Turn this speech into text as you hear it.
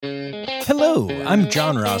Hello, I'm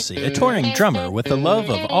John Rossi, a touring drummer with a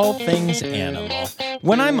love of all things animal.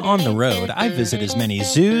 When I'm on the road, I visit as many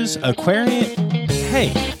zoos, aquariums...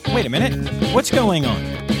 Hey, wait a minute. What's going on?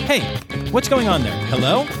 Hey, what's going on there?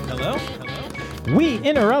 Hello? Hello? Hello? We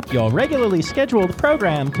interrupt your regularly scheduled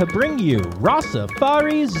program to bring you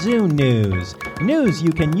Rossafari Zoo News. News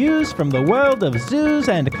you can use from the world of zoos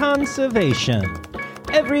and conservation.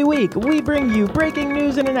 Every week, we bring you breaking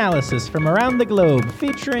news and analysis from around the globe,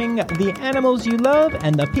 featuring the animals you love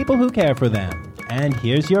and the people who care for them. And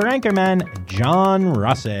here's your anchorman, John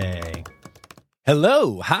Rossi.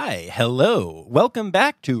 Hello, hi, hello. Welcome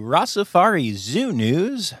back to Rossafari Zoo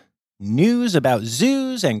News. News about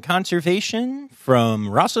zoos and conservation from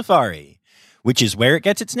Rossafari, which is where it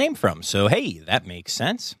gets its name from. So, hey, that makes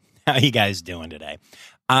sense. How you guys doing today?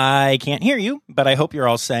 I can't hear you, but I hope you're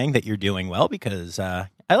all saying that you're doing well because I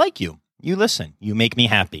like you. You listen. You make me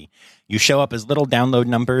happy. You show up as little download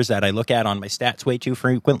numbers that I look at on my stats way too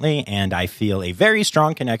frequently, and I feel a very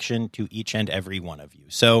strong connection to each and every one of you.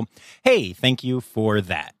 So, hey, thank you for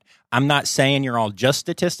that. I'm not saying you're all just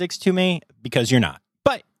statistics to me because you're not,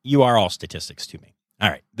 but you are all statistics to me. All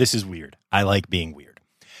right, this is weird. I like being weird.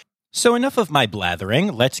 So enough of my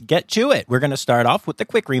blathering, let's get to it. We're going to start off with a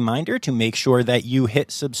quick reminder to make sure that you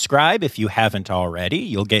hit subscribe if you haven't already.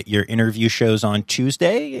 You'll get your interview shows on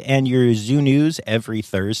Tuesday and your Zoo News every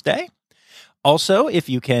Thursday. Also, if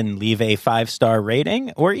you can leave a 5-star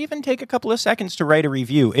rating or even take a couple of seconds to write a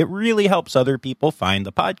review, it really helps other people find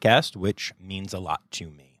the podcast, which means a lot to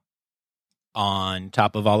me. On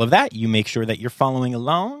top of all of that, you make sure that you're following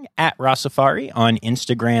along at Rossafari on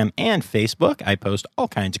Instagram and Facebook. I post all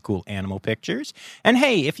kinds of cool animal pictures. And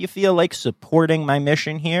hey, if you feel like supporting my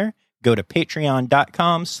mission here, go to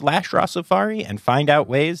patreon.com/Rossafari and find out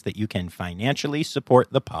ways that you can financially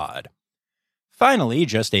support the pod. Finally,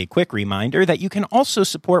 just a quick reminder that you can also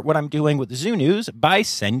support what I'm doing with Zoo News by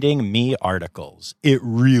sending me articles. It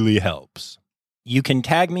really helps. You can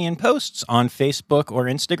tag me in posts on Facebook or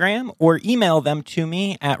Instagram or email them to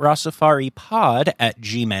me at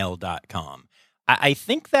rossafaripod@gmail.com. I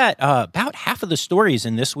think that about half of the stories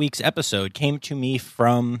in this week's episode came to me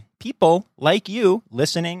from people like you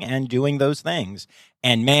listening and doing those things.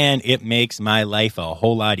 And man, it makes my life a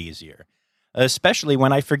whole lot easier, especially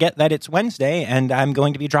when I forget that it's Wednesday and I'm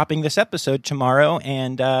going to be dropping this episode tomorrow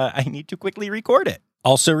and I need to quickly record it.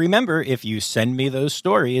 Also, remember, if you send me those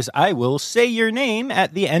stories, I will say your name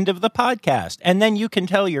at the end of the podcast. And then you can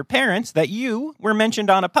tell your parents that you were mentioned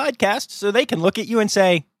on a podcast so they can look at you and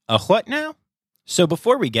say, what now? So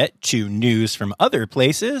before we get to news from other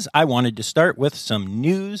places, I wanted to start with some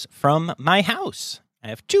news from my house. I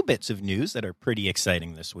have 2 bits of news that are pretty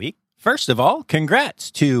exciting this week. First of all, congrats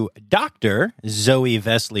to Dr. Zoe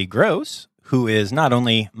Vesley Gross, who is not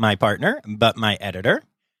only my partner, but my editor.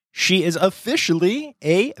 She is officially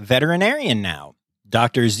a veterinarian now.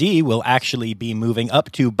 Dr. Z will actually be moving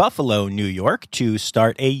up to Buffalo, New York to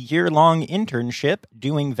start a year-long internship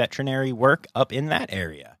doing veterinary work up in that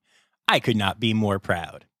area. I could not be more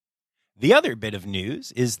proud. The other bit of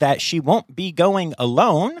news is that she won't be going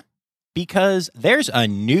alone because there's a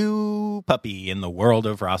new puppy in the world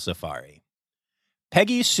of Rossafari.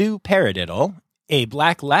 Peggy Sue Paradiddle, a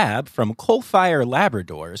black lab from Coalfire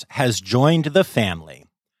Labradors, has joined the family.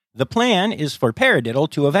 The plan is for Paradiddle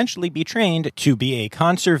to eventually be trained to be a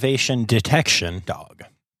conservation detection dog.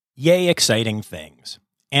 Yay, exciting things.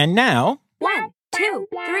 And now... 1, 2,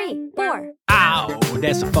 3, 4. Ow,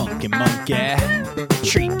 that's a funky monkey.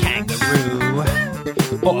 Treat kangaroo.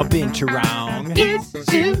 Or a binturong. It's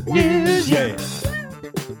Zoo News. Yeah.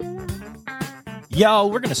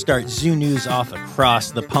 Y'all, we're going to start Zoo News off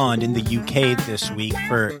across the pond in the UK this week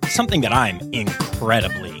for something that I'm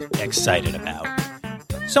incredibly excited about.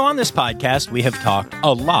 So on this podcast, we have talked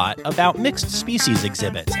a lot about mixed species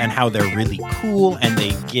exhibits and how they're really cool and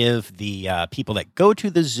they give the people that go to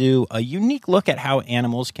the zoo a unique look at how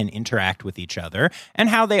animals can interact with each other and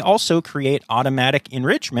how they also create automatic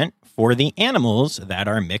enrichment for the animals that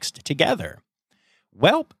are mixed together.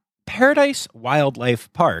 Well, Paradise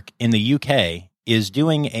Wildlife Park in the UK is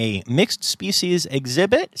doing a mixed species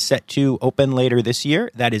exhibit set to open later this year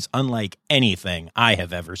that is unlike anything I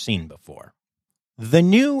have ever seen before. The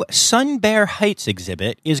new Sun Bear Heights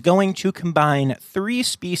exhibit is going to combine 3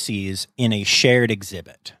 species in a shared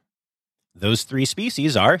exhibit. Those 3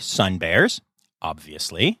 species are sun bears,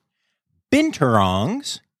 obviously,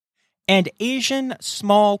 binturongs, and Asian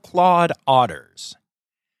small-clawed otters.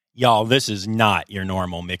 Y'all, this is not your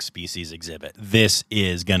normal mixed species exhibit. This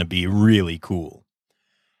is going to be really cool.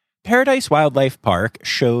 Paradise Wildlife Park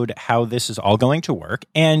showed how this is all going to work,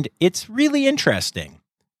 and it's really interesting.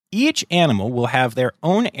 Each animal will have their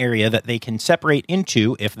own area that they can separate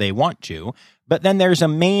into if they want to, but then there's a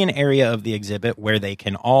main area of the exhibit where they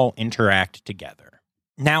can all interact together.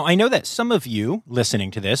 Now, I know that some of you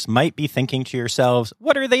listening to this might be thinking to yourselves,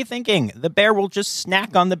 what are they thinking? The bear will just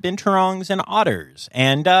snack on the binturongs and otters.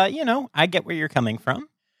 And, I get where you're coming from.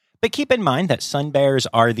 But keep in mind that sun bears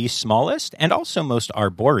are the smallest and also most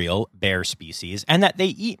arboreal bear species, and that they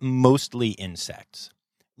eat mostly insects.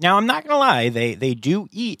 Now, I'm not going to lie, they do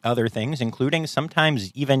eat other things, including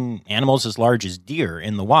sometimes even animals as large as deer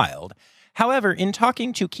in the wild. However, in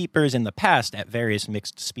talking to keepers in the past at various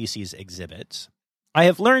mixed species exhibits, I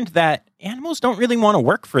have learned that animals don't really want to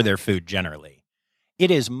work for their food generally. It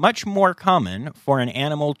is much more common for an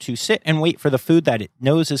animal to sit and wait for the food that it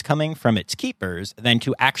knows is coming from its keepers than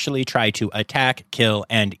to actually try to attack, kill,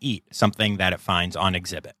 and eat something that it finds on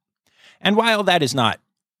exhibit. And while that is not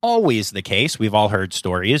always the case, we've all heard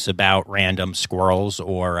stories about random squirrels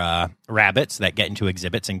or rabbits that get into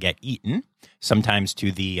exhibits and get eaten, sometimes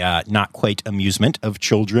to the not quite amusement of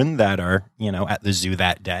children that are, at the zoo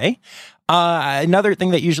that day. Another thing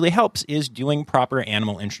that usually helps is doing proper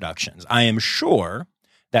animal introductions. I am sure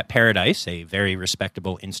that Paradise, a very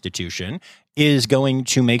respectable institution, is going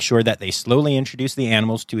to make sure that they slowly introduce the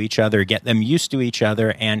animals to each other, get them used to each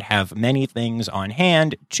other, and have many things on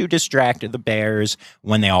hand to distract the bears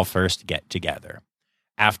when they all first get together.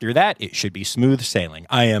 After that, it should be smooth sailing.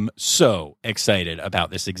 I am so excited about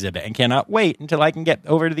this exhibit and cannot wait until I can get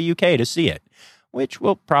over to the UK to see it, which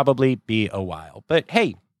will probably be a while. But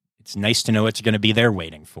hey, it's nice to know it's going to be there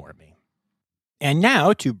waiting for me. And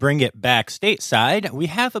now, to bring it back stateside, we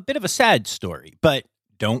have a bit of a sad story. But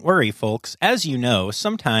don't worry, folks. As you know,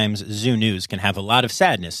 sometimes zoo news can have a lot of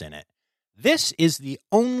sadness in it. This is the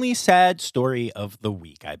only sad story of the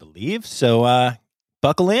week, I believe. So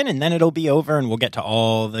buckle in, and then it'll be over, and we'll get to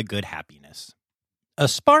all the good happiness. A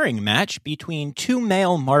sparring match between two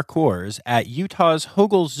male markhors at Utah's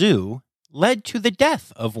Hogle Zoo led to the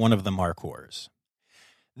death of one of the markhors.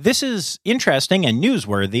 This is interesting and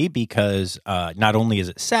newsworthy because not only is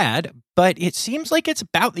it sad, but it seems like it's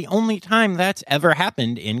about the only time that's ever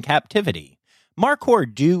happened in captivity. Markhor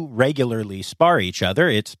do regularly spar each other.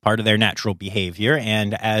 It's part of their natural behavior,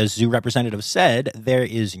 and as zoo representatives said, there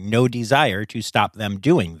is no desire to stop them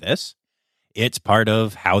doing this. It's part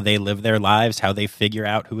of how they live their lives, how they figure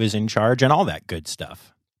out who is in charge, and all that good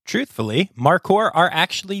stuff. Truthfully, markhor are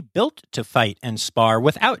actually built to fight and spar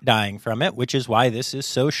without dying from it, which is why this is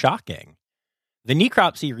so shocking. The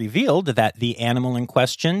necropsy revealed that the animal in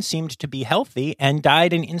question seemed to be healthy and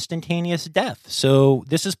died an instantaneous death, so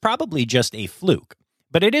this is probably just a fluke.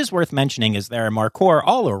 But it is worth mentioning as there are markhor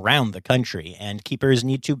all around the country, and keepers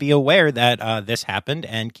need to be aware that this happened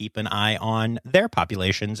and keep an eye on their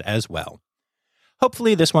populations as well.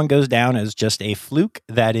 Hopefully this one goes down as just a fluke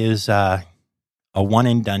that is a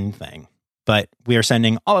one-and-done thing. But we are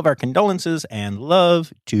sending all of our condolences and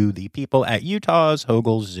love to the people at Utah's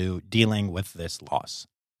Hogle Zoo dealing with this loss.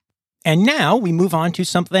 And now we move on to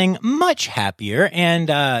something much happier, and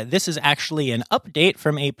this is actually an update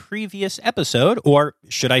from a previous episode, or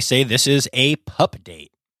should I say this is a pup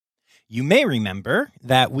date. You may remember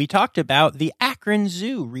that we talked about the Akron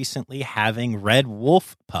Zoo recently having red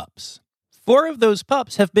wolf pups. 4 of those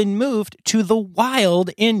pups have been moved to the wild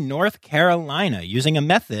in North Carolina using a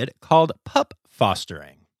method called pup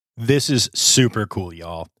fostering. This is super cool,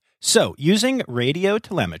 y'all. So, using radio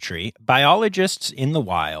telemetry, biologists in the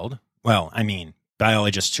wild,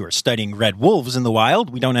 biologists who are studying red wolves in the wild,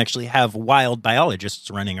 we don't actually have wild biologists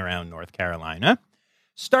running around North Carolina,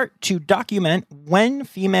 start to document when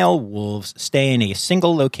female wolves stay in a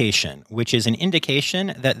single location, which is an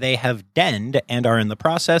indication that they have denned and are in the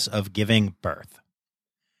process of giving birth.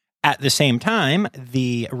 At the same time,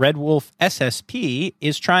 the Red Wolf SSP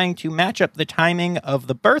is trying to match up the timing of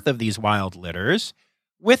the birth of these wild litters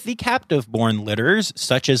with the captive-born litters,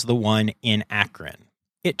 such as the one in Akron.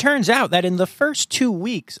 It turns out that in the first 2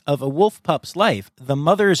 weeks of a wolf pup's life, the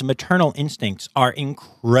mother's maternal instincts are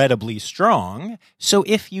incredibly strong. So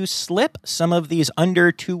if you slip some of these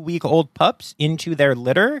under 2-week-old pups into their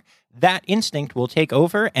litter, that instinct will take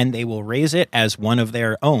over and they will raise it as one of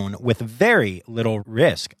their own with very little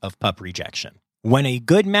risk of pup rejection. When a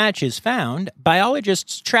good match is found,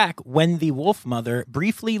 biologists track when the wolf mother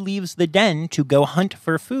briefly leaves the den to go hunt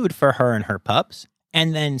for food for her and her pups,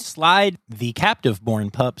 and then slide the captive-born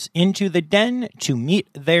pups into the den to meet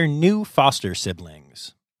their new foster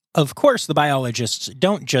siblings. Of course, the biologists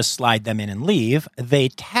don't just slide them in and leave. They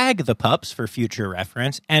tag the pups for future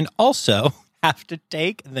reference and also have to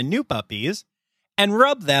take the new puppies and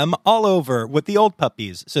rub them all over with the old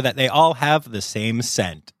puppies so that they all have the same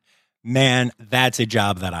scent. Man, that's a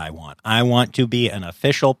job that I want. I want to be an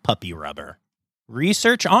official puppy rubber.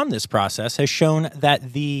 Research on this process has shown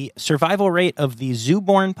that the survival rate of the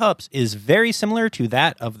zoo-born pups is very similar to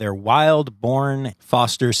that of their wild-born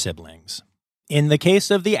foster siblings. In the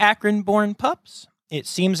case of the Akron-born pups, it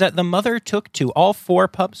seems that the mother took to all 4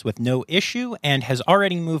 pups with no issue and has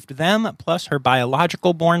already moved them, plus her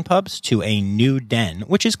biological-born pups, to a new den,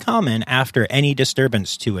 which is common after any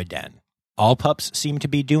disturbance to a den. All pups seem to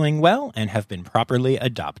be doing well and have been properly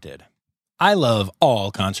adopted. I love all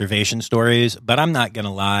conservation stories, but I'm not going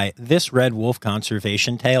to lie, this red wolf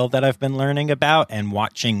conservation tale that I've been learning about and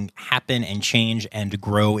watching happen and change and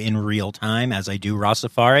grow in real time as I do Raw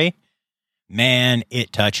Safari, man,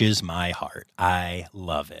 it touches my heart. I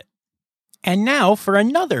love it. And now for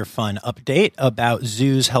another fun update about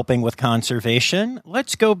zoos helping with conservation,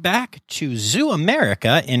 let's go back to Zoo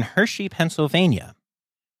America in Hershey, Pennsylvania.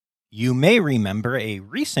 You may remember a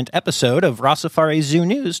recent episode of Raw Safari Zoo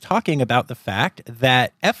News talking about the fact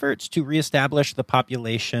that efforts to reestablish the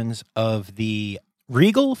populations of the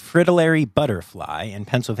regal fritillary butterfly in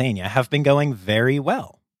Pennsylvania have been going very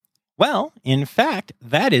well. Well, in fact,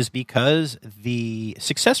 that is because the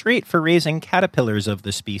success rate for raising caterpillars of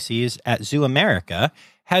the species at Zoo America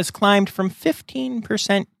has climbed from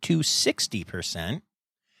 15% to 60%,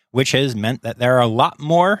 which has meant that there are a lot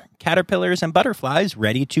more caterpillars and butterflies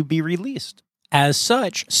ready to be released. As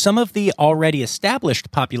such, some of the already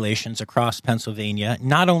established populations across Pennsylvania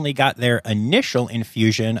not only got their initial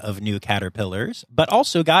infusion of new caterpillars, but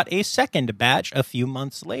also got a second batch a few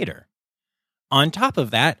months later. On top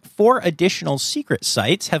of that, 4 additional secret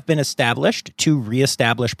sites have been established to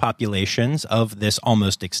reestablish populations of this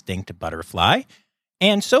almost extinct butterfly,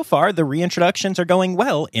 and so far the reintroductions are going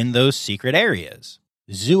well in those secret areas.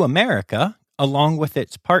 Zoo America, along with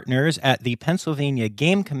its partners at the Pennsylvania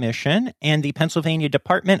Game Commission and the Pennsylvania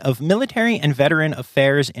Department of Military and Veteran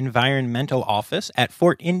Affairs Environmental Office at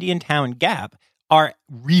Fort Indiantown Gap, are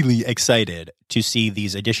really excited to see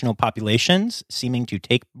these additional populations seeming to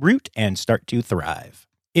take root and start to thrive.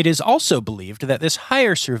 It is also believed that this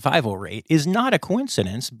higher survival rate is not a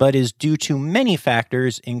coincidence, but is due to many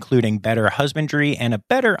factors, including better husbandry and a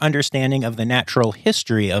better understanding of the natural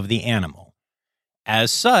history of the animal.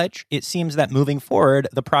 As such, it seems that moving forward,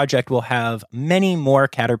 the project will have many more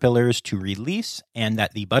caterpillars to release, and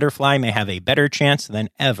that the butterfly may have a better chance than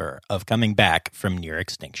ever of coming back from near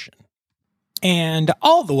extinction. And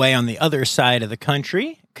all the way on the other side of the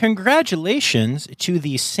country, congratulations to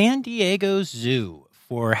the San Diego Zoo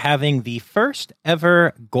for having the first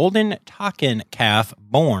ever golden takin calf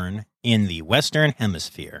born in the Western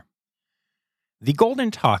Hemisphere. The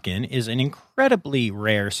golden takin is an incredibly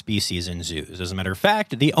rare species in zoos. As a matter of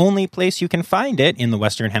fact, the only place you can find it in the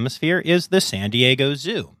Western Hemisphere is the San Diego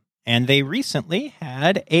Zoo, and they recently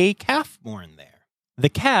had a calf born there. The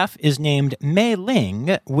calf is named Mei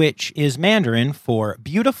Ling, which is Mandarin for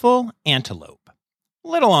beautiful antelope.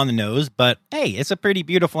 Little on the nose, but hey, it's a pretty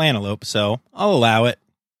beautiful antelope, so I'll allow it.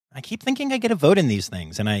 I keep thinking I get a vote in these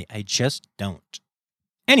things, and I just don't.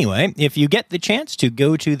 Anyway, if you get the chance to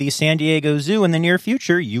go to the San Diego Zoo in the near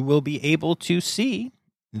future, you will be able to see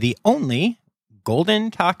the only golden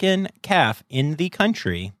takin calf in the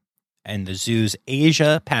country and the zoo's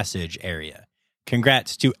Asia Passage area.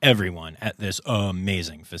 Congrats to everyone at this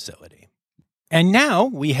amazing facility. And now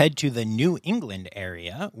we head to the New England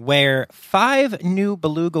area, where 5 new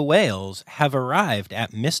beluga whales have arrived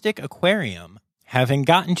at Mystic Aquarium, having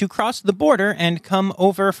gotten to cross the border and come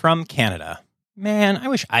over from Canada. Man, I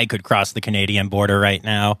wish I could cross the Canadian border right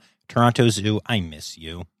now. Toronto Zoo, I miss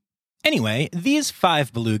you. Anyway, these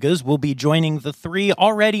 5 belugas will be joining the 3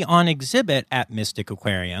 already on exhibit at Mystic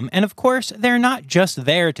Aquarium, and of course, they're not just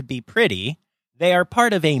there to be pretty. They are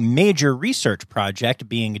part of a major research project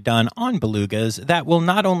being done on belugas that will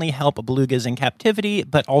not only help belugas in captivity,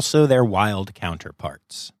 but also their wild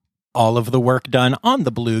counterparts. All of the work done on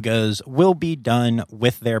the belugas will be done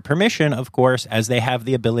with their permission, of course, as they have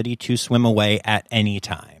the ability to swim away at any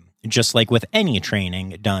time, just like with any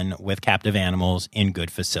training done with captive animals in good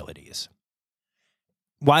facilities.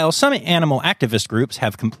 While some animal activist groups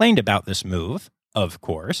have complained about this move, of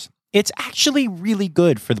course, it's actually really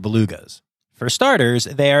good for the belugas. For starters,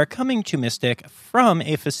 they are coming to Mystic from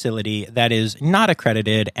a facility that is not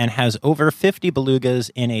accredited and has over 50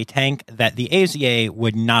 belugas in a tank that the AZA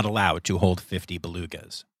would not allow to hold 50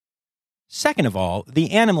 belugas. Second of all,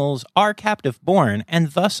 the animals are captive-born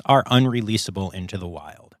and thus are unreleasable into the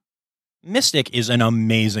wild. Mystic is an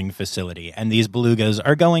amazing facility, and these belugas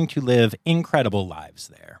are going to live incredible lives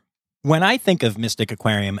there. When I think of Mystic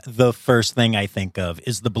Aquarium, the first thing I think of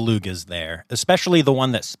is the belugas there, especially the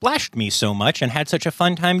one that splashed me so much and had such a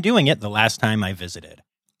fun time doing it the last time I visited.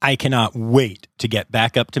 I cannot wait to get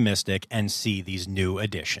back up to Mystic and see these new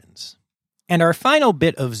additions. And our final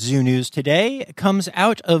bit of zoo news today comes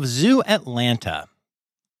out of Zoo Atlanta.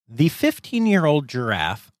 The 15-year-old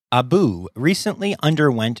giraffe, Abu, recently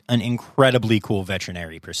underwent an incredibly cool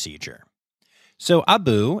veterinary procedure. So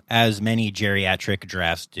Abu, as many geriatric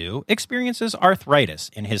giraffes do, experiences arthritis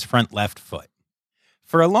in his front left foot.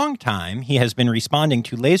 For a long time, he has been responding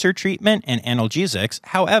to laser treatment and analgesics.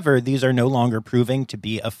 However, these are no longer proving to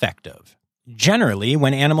be effective. Generally,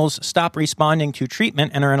 when animals stop responding to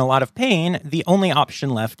treatment and are in a lot of pain, the only option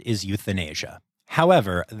left is euthanasia.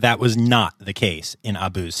 However, that was not the case in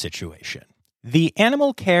Abu's situation. The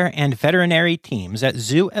animal care and veterinary teams at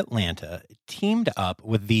Zoo Atlanta teamed up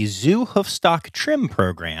with the Zoo Hoofstock Trim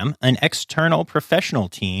Program, an external professional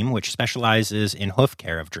team which specializes in hoof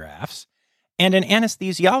care of giraffes, and an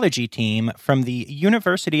anesthesiology team from the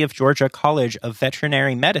University of Georgia College of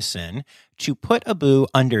Veterinary Medicine to put Abu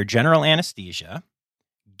under general anesthesia,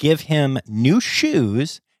 give him new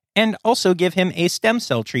shoes, and also give him a stem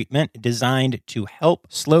cell treatment designed to help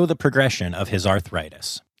slow the progression of his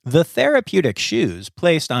arthritis. The therapeutic shoes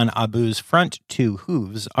placed on Abu's front two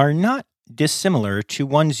hooves are not dissimilar to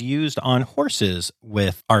ones used on horses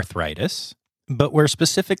with arthritis, but were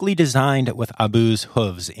specifically designed with Abu's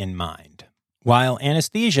hooves in mind. While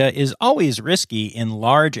anesthesia is always risky in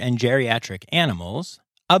large and geriatric animals,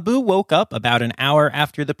 Abu woke up about an hour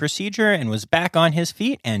after the procedure and was back on his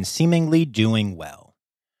feet and seemingly doing well.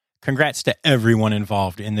 Congrats to everyone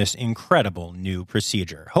involved in this incredible new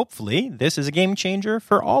procedure. Hopefully, this is a game changer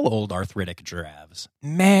for all old arthritic giraffes.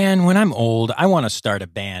 Man, when I'm old, I want to start a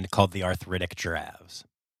band called the Arthritic Giraffes.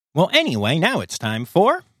 Well, anyway, now it's time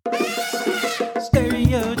for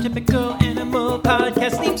Stereotypical Animal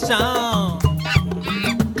Podcast Theme Song.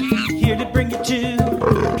 Here to bring you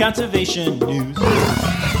to conservation news.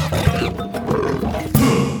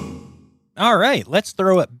 All right, let's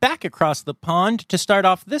throw it back across the pond to start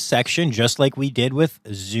off this section just like we did with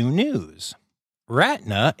Zoo News.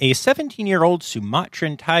 Ratna, a 17-year-old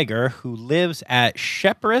Sumatran tiger who lives at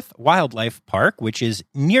Shepparth Wildlife Park, which is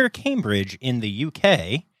near Cambridge in the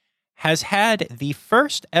UK, has had the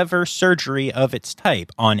first ever surgery of its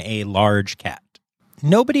type on a large cat.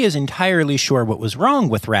 Nobody is entirely sure what was wrong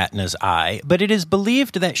with Ratna's eye, but it is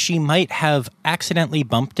believed that she might have accidentally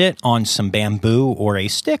bumped it on some bamboo or a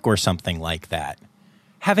stick or something like that.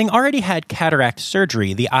 Having already had cataract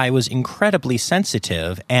surgery, the eye was incredibly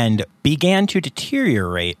sensitive and began to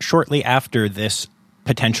deteriorate shortly after this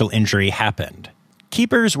potential injury happened.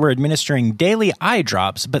 Keepers were administering daily eye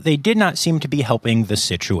drops, but they did not seem to be helping the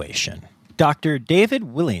situation. Dr. David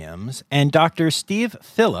Williams and Dr. Steve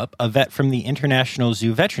Phillip, a vet from the International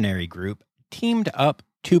Zoo Veterinary Group, teamed up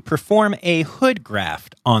to perform a hood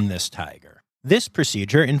graft on this tiger. This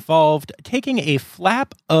procedure involved taking a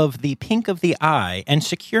flap of the pink of the eye and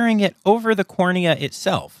securing it over the cornea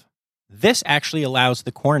itself. This actually allows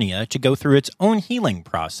the cornea to go through its own healing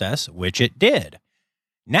process, which it did.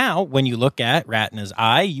 Now, when you look at Ratna's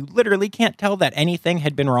eye, you literally can't tell that anything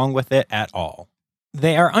had been wrong with it at all.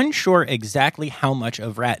 They are unsure exactly how much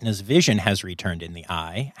of Ratna's vision has returned in the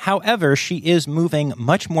eye. However, she is moving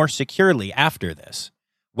much more securely after this.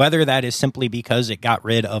 Whether that is simply because it got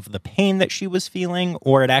rid of the pain that she was feeling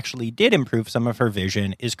or it actually did improve some of her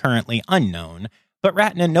vision is currently unknown, but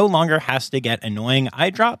Ratna no longer has to get annoying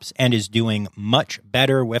eye drops and is doing much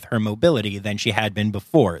better with her mobility than she had been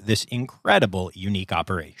before this incredible, unique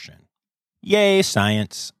operation. Yay,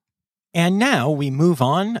 science! And now we move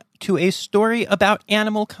on to a story about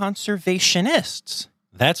animal conservationists.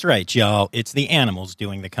 That's right, y'all. It's the animals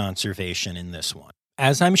doing the conservation in this one.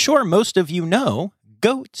 As I'm sure most of you know,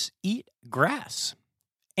 goats eat grass.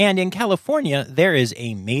 And in California, there is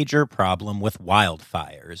a major problem with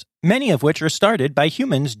wildfires, many of which are started by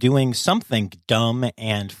humans doing something dumb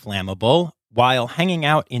and flammable while hanging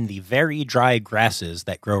out in the very dry grasses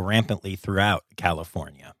that grow rampantly throughout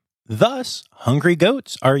California. Thus, hungry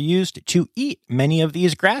goats are used to eat many of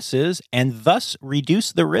these grasses and thus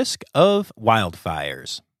reduce the risk of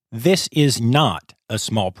wildfires. This is not a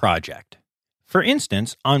small project. For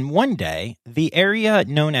instance, on one day, the area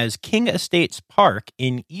known as King Estates Park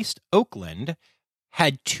in East Oakland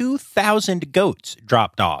had 2,000 goats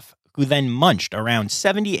dropped off, who then munched around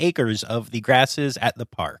 70 acres of the grasses at the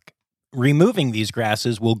park. Removing these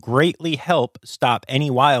grasses will greatly help stop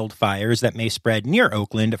any wildfires that may spread near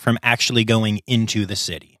Oakland from actually going into the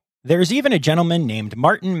city. There's even a gentleman named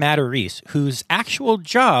Martin Matarese whose actual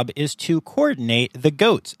job is to coordinate the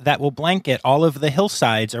goats that will blanket all of the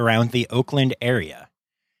hillsides around the Oakland area.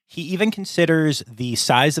 He even considers the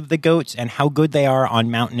size of the goats and how good they are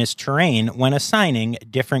on mountainous terrain when assigning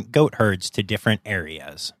different goat herds to different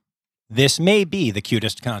areas. This may be the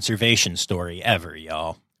cutest conservation story ever,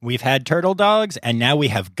 y'all. We've had turtle dogs, and now we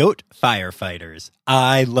have goat firefighters.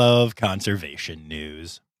 I love conservation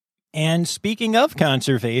news. And speaking of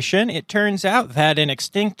conservation, it turns out that an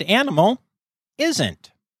extinct animal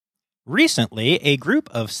isn't. Recently, a group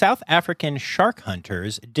of South African shark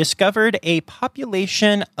hunters discovered a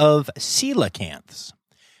population of coelacanths.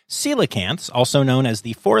 Coelacanths, also known as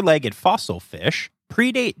the four-legged fossil fish,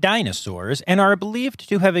 predate dinosaurs and are believed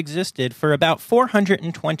to have existed for about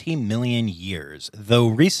 420 million years, though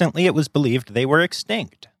recently it was believed they were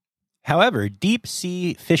extinct. However,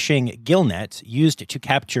 deep-sea fishing gill nets used to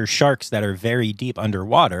capture sharks that are very deep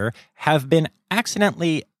underwater have been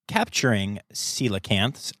accidentally capturing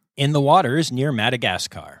coelacanths in the waters near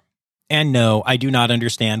Madagascar. And no, I do not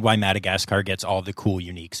understand why Madagascar gets all the cool,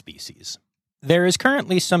 unique species. There is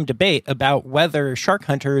currently some debate about whether shark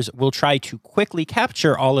hunters will try to quickly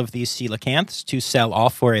capture all of these coelacanths to sell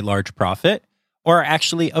off for a large profit, or are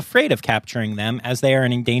actually afraid of capturing them as they are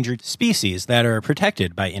an endangered species that are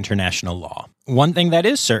protected by international law. One thing that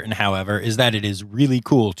is certain, however, is that it is really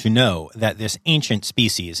cool to know that this ancient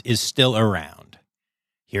species is still around.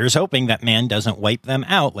 Here's hoping that man doesn't wipe them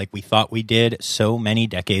out like we thought we did so many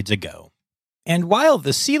decades ago. And while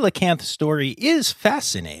the coelacanth story is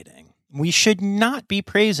fascinating, we should not be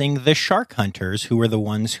praising the shark hunters who were the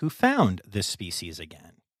ones who found this species again.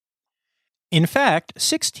 In fact,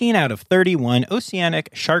 16 out of 31 oceanic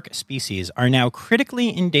shark species are now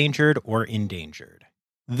critically endangered or endangered.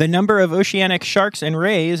 The number of oceanic sharks and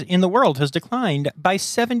rays in the world has declined by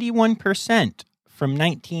 71% from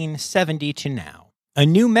 1970 to now. A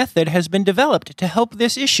new method has been developed to help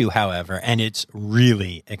this issue, however, and it's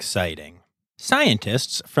really exciting.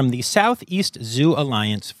 Scientists from the Southeast Zoo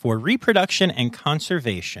Alliance for Reproduction and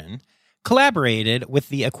Conservation collaborated with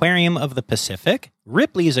the Aquarium of the Pacific,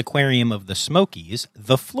 Ripley's Aquarium of the Smokies,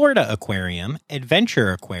 the Florida Aquarium,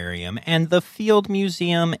 Adventure Aquarium, and the Field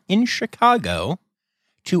Museum in Chicago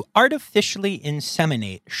to artificially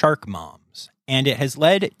inseminate shark moms, and it has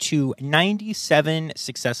led to 97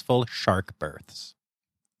 successful shark births.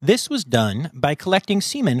 This was done by collecting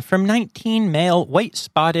semen from 19 male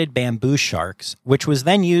white-spotted bamboo sharks, which was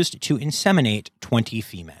then used to inseminate 20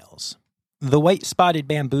 females. The white-spotted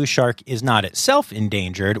bamboo shark is not itself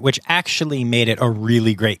endangered, which actually made it a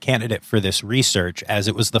really great candidate for this research, as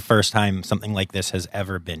it was the first time something like this has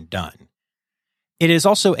ever been done. It is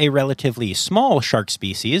also a relatively small shark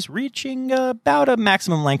species, reaching about a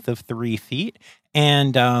maximum length of 3 feet,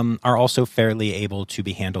 and are also fairly able to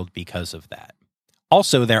be handled because of that.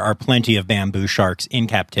 Also, there are plenty of bamboo sharks in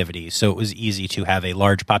captivity, so it was easy to have a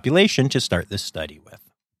large population to start this study with.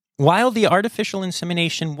 While the artificial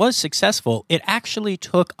insemination was successful, it actually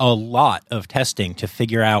took a lot of testing to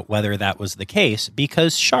figure out whether that was the case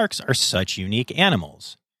because sharks are such unique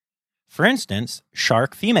animals. For instance,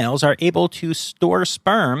 shark females are able to store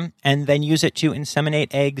sperm and then use it to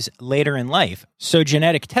inseminate eggs later in life, so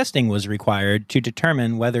genetic testing was required to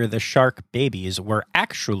determine whether the shark babies were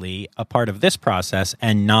actually a part of this process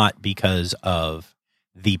and not because of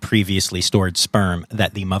the previously stored sperm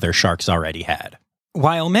that the mother sharks already had.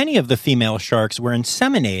 While many of the female sharks were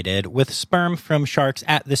inseminated with sperm from sharks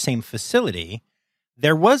at the same facility,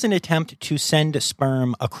 there was an attempt to send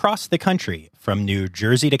sperm across the country from New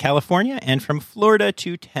Jersey to California and from Florida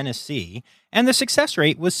to Tennessee, and the success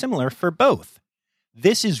rate was similar for both.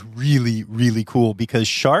 This is really, really cool because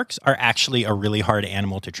sharks are actually a really hard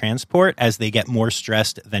animal to transport as they get more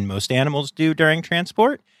stressed than most animals do during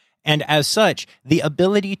transport. And as such, the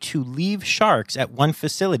ability to leave sharks at one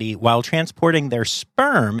facility while transporting their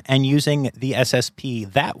sperm and using the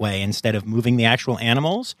SSP that way instead of moving the actual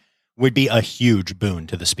animals would be a huge boon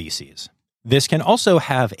to the species. This can also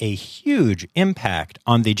have a huge impact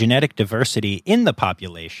on the genetic diversity in the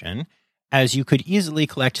population, as you could easily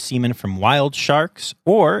collect semen from wild sharks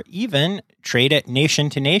or even trade it nation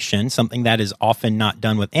to nation, something that is often not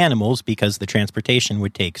done with animals because the transportation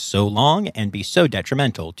would take so long and be so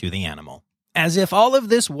detrimental to the animal. As if all of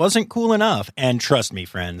this wasn't cool enough, and trust me,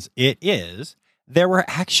 friends, it is, there were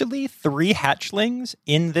actually 3 hatchlings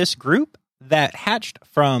in this group that hatched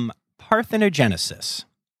from parthenogenesis.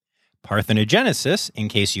 Parthenogenesis, in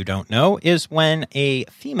case you don't know, is when a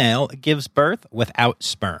female gives birth without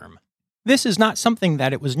sperm. This is not something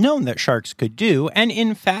that it was known that sharks could do, and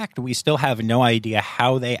in fact, we still have no idea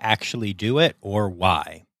how they actually do it or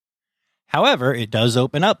why. However, it does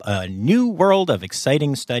open up a new world of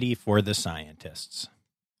exciting study for the scientists.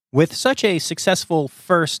 With such a successful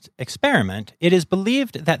first experiment, it is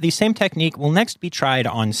believed that the same technique will next be tried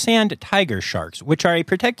on sand tiger sharks, which are a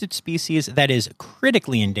protected species that is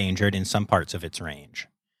critically endangered in some parts of its range.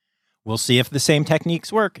 We'll see if the same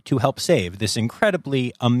techniques work to help save this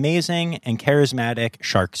incredibly amazing and charismatic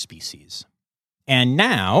shark species. And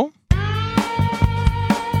now,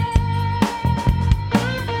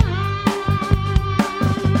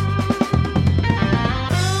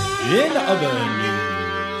 in other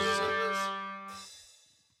news.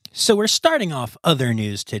 So we're starting off other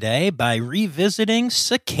news today by revisiting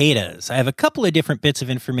cicadas. I have a couple of different bits of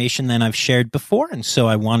information than I've shared before, and so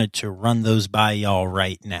I wanted to run those by y'all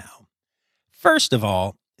right now. First of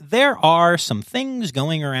all, there are some things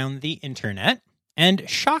going around the internet, and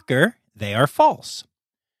shocker, they are false.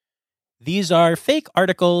 These are fake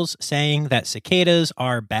articles saying that cicadas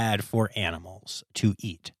are bad for animals to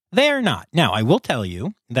eat. They are not. Now, I will tell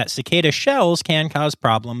you that cicada shells can cause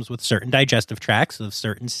problems with certain digestive tracts of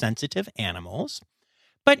certain sensitive animals.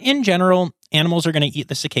 But in general, animals are going to eat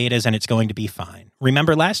the cicadas and it's going to be fine.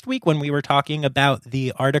 Remember last week when we were talking about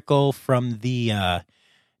the article from the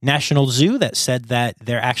National Zoo that said that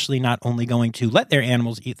they're actually not only going to let their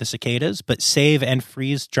animals eat the cicadas, but save and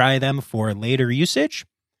freeze dry them for later usage?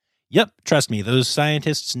 Yep, trust me, those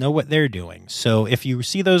scientists know what they're doing. So if you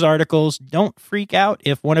see those articles, don't freak out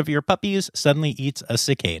if one of your puppies suddenly eats a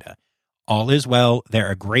cicada. All is well, they're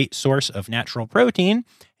a great source of natural protein,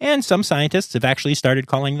 and some scientists have actually started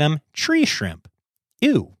calling them tree shrimp.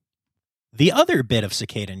 Ew. The other bit of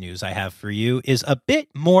cicada news I have for you is a bit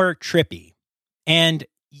more trippy. And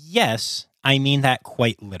yes, I mean that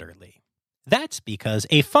quite literally. That's because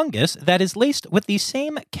a fungus that is laced with the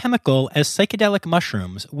same chemical as psychedelic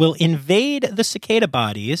mushrooms will invade the cicada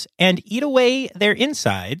bodies and eat away their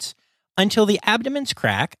insides until the abdomens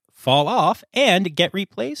crack, fall off, and get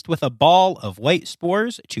replaced with a ball of white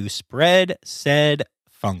spores to spread said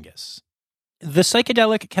fungus. The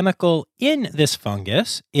psychedelic chemical in this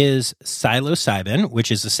fungus is psilocybin,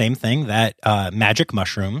 which is the same thing that magic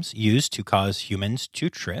mushrooms use to cause humans to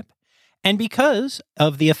trip. And because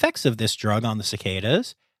of the effects of this drug on the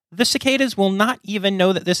cicadas will not even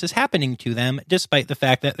know that this is happening to them, despite the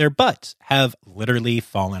fact that their butts have literally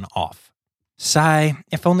fallen off. Sigh,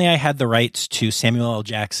 if only I had the rights to Samuel L.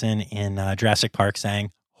 Jackson in Jurassic Park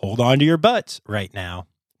saying, "Hold on to your butts" right now.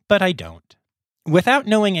 But I don't. Without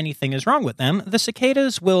knowing anything is wrong with them, the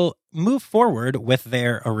cicadas will move forward with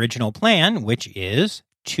their original plan, which is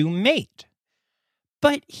to mate.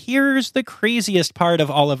 But here's the craziest part of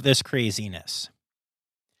all of this craziness.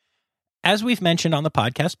 As we've mentioned on the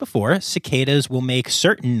podcast before, cicadas will make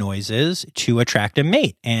certain noises to attract a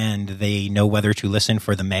mate, and they know whether to listen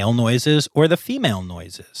for the male noises or the female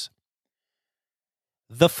noises.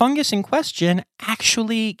 The fungus in question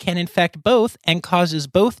actually can infect both and causes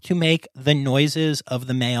both to make the noises of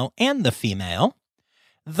the male and the female,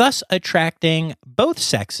 thus attracting both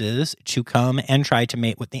sexes to come and try to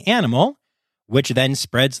mate with the animal, which then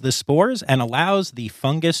spreads the spores and allows the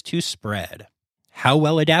fungus to spread. How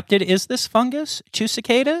well adapted is this fungus to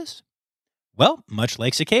cicadas? Well, much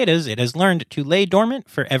like cicadas, it has learned to lay dormant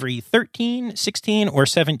for every 13, 16, or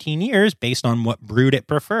 17 years based on what brood it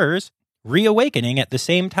prefers, reawakening at the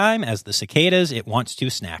same time as the cicadas it wants to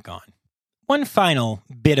snack on. One final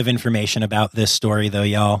bit of information about this story, though,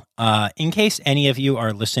 y'all. In case any of you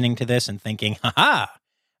are listening to this and thinking, "Ha-ha!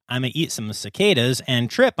 I'm going to eat some cicadas and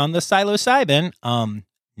trip on the psilocybin."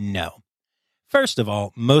 No. First of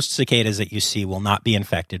all, most cicadas that you see will not be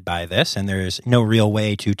infected by this, and there's no real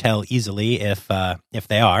way to tell easily if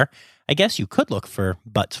they are. I guess you could look for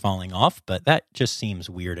butts falling off, but that just seems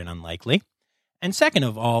weird and unlikely. And second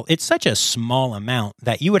of all, it's such a small amount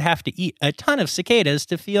that you would have to eat a ton of cicadas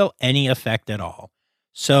to feel any effect at all.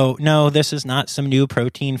 So, no, this is not some new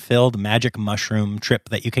protein-filled magic mushroom trip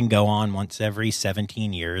that you can go on once every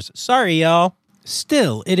 17 years. Sorry, y'all.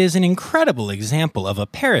 Still, it is an incredible example of a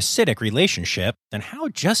parasitic relationship and how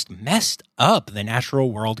just messed up the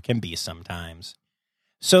natural world can be sometimes.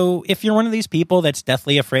 So, if you're one of these people that's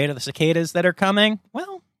deathly afraid of the cicadas that are coming,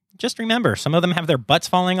 well, just remember, some of them have their butts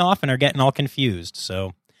falling off and are getting all confused,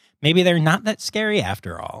 so maybe they're not that scary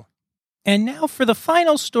after all. And now for the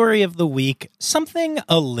final story of the week, something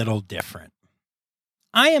a little different.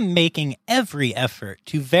 I am making every effort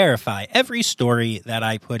to verify every story that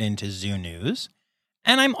I put into Zoo News,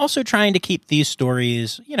 and I'm also trying to keep these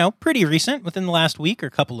stories, pretty recent, within the last week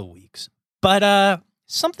or couple of weeks. But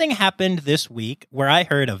something happened this week where I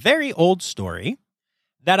heard a very old story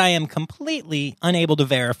that I am completely unable to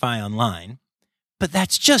verify online, but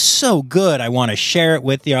that's just so good I want to share it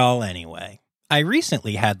with y'all anyway. I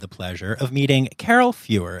recently had the pleasure of meeting Carol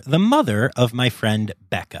Feuer, the mother of my friend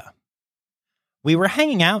Becca. We were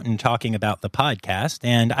hanging out and talking about the podcast,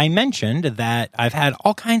 and I mentioned that I've had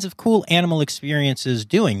all kinds of cool animal experiences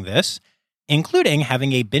doing this, including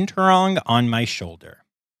having a binturong on my shoulder.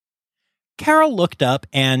 Carol looked up,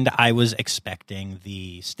 and I was expecting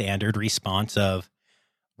the standard response of,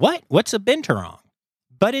 "What? What's a binturong?"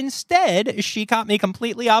 But instead, she caught me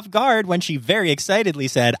completely off guard when she very excitedly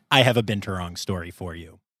said, "I have a binturong story for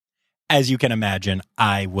you." As you can imagine,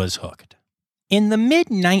 I was hooked. In the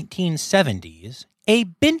mid-1970s, a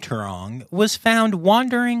binturong was found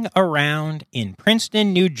wandering around in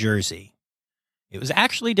Princeton, New Jersey. It was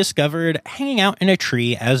actually discovered hanging out in a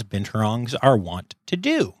tree as binturongs are wont to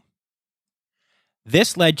do.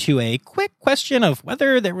 This led to a quick question of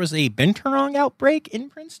whether there was a binturong outbreak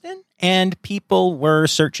in Princeton, and people were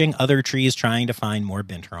searching other trees trying to find more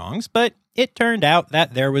binturongs, but it turned out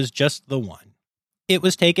that there was just the one. It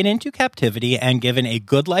was taken into captivity and given a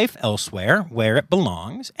good life elsewhere, where it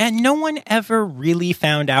belongs, and no one ever really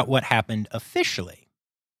found out what happened officially.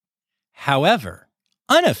 However,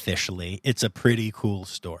 unofficially, it's a pretty cool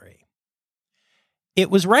story.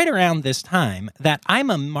 It was right around this time that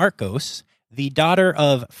Ima Marcos, the daughter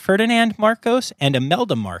of Ferdinand Marcos and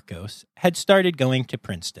Imelda Marcos, had started going to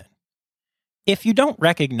Princeton. If you don't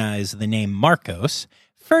recognize the name Marcos,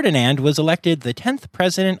 Ferdinand was elected the 10th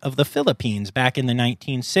president of the Philippines back in the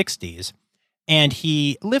 1960s, and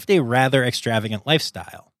he lived a rather extravagant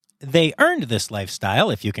lifestyle. They earned this lifestyle,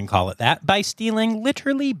 if you can call it that, by stealing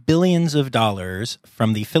literally billions of dollars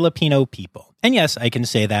from the Filipino people. And yes, I can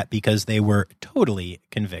say that because they were totally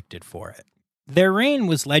convicted for it. Their reign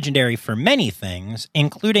was legendary for many things,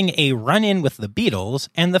 including a run-in with the Beatles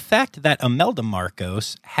and the fact that Imelda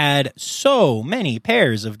Marcos had so many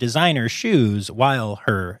pairs of designer shoes while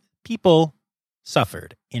her people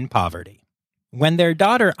suffered in poverty. When their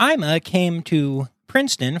daughter Ima came to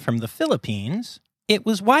Princeton from the Philippines, it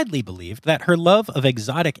was widely believed that her love of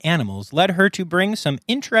exotic animals led her to bring some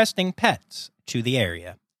interesting pets to the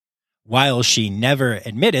area. While she never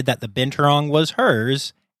admitted that the binturong was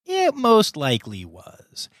hers, it most likely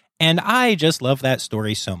was, and I just love that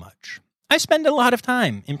story so much. I spend a lot of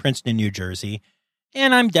time in Princeton, New Jersey,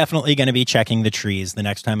 and I'm definitely going to be checking the trees the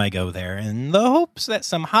next time I go there in the hopes that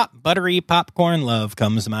some hot, buttery popcorn love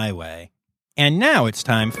comes my way. And now it's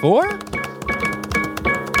time for...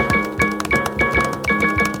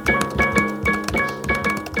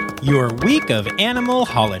 your week of animal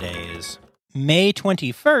holidays. May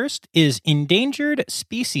 21st is Endangered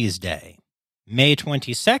Species Day. May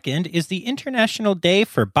 22nd is the International Day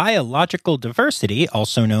for Biological Diversity,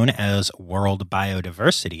 also known as World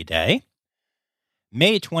Biodiversity Day.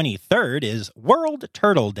 May 23rd is World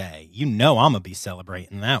Turtle Day. You know I'm going to be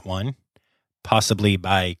celebrating that one, possibly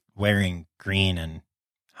by wearing green and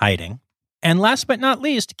hiding. And last but not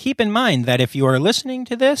least, keep in mind that if you are listening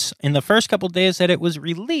to this in the first couple days that it was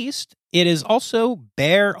released, it is also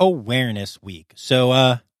Bear Awareness Week.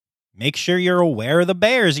 So make sure you're aware of the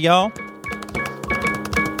bears, y'all.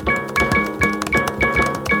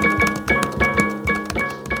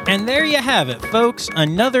 And there you have it, folks.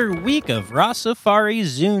 Another week of Raw Safari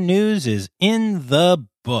Zoo news is in the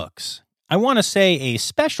books. I want to say a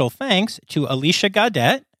special thanks to Alicia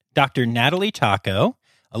Gaudet, Dr. Natalie Taco,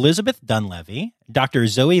 Elizabeth Dunlevy, Dr.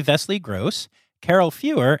 Zoe Vesley-Gross, Carol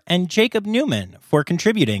Feuer, and Jacob Newman for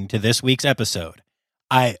contributing to this week's episode.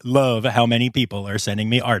 I love how many people are sending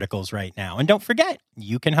me articles right now. And don't forget,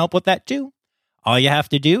 you can help with that too. All you have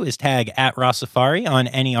to do is tag @RawSafari on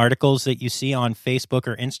any articles that you see on Facebook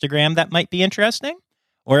or Instagram that might be interesting.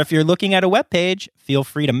 Or if you're looking at a webpage, feel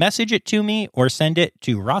free to message it to me or send it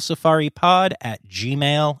to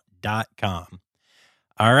rawsafaripod@gmail.com.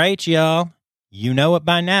 All right, y'all. You know it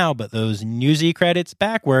by now, but those newsy credits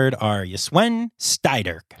backward are Yaswen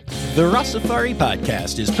Steiderk. The Raw Safari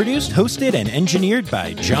podcast is produced, hosted, and engineered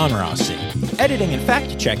by John Rossi. Editing and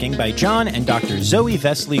fact-checking by John and Dr. Zoe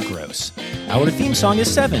Vesley-Gross. Our theme song is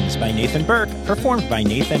Sevens by Nathan Burke, performed by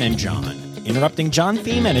Nathan and John. Interrupting John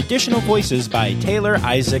theme and additional voices by Taylor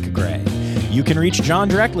Isaac Gray. You can reach John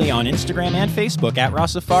directly on Instagram and Facebook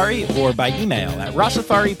 @RawSafari or by email at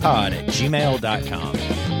rawsafaripod@gmail.com.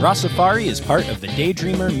 Raw Safari is part of the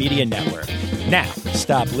Daydreamer Media Network. Now,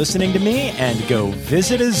 stop listening to me and go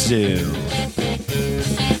visit a zoo.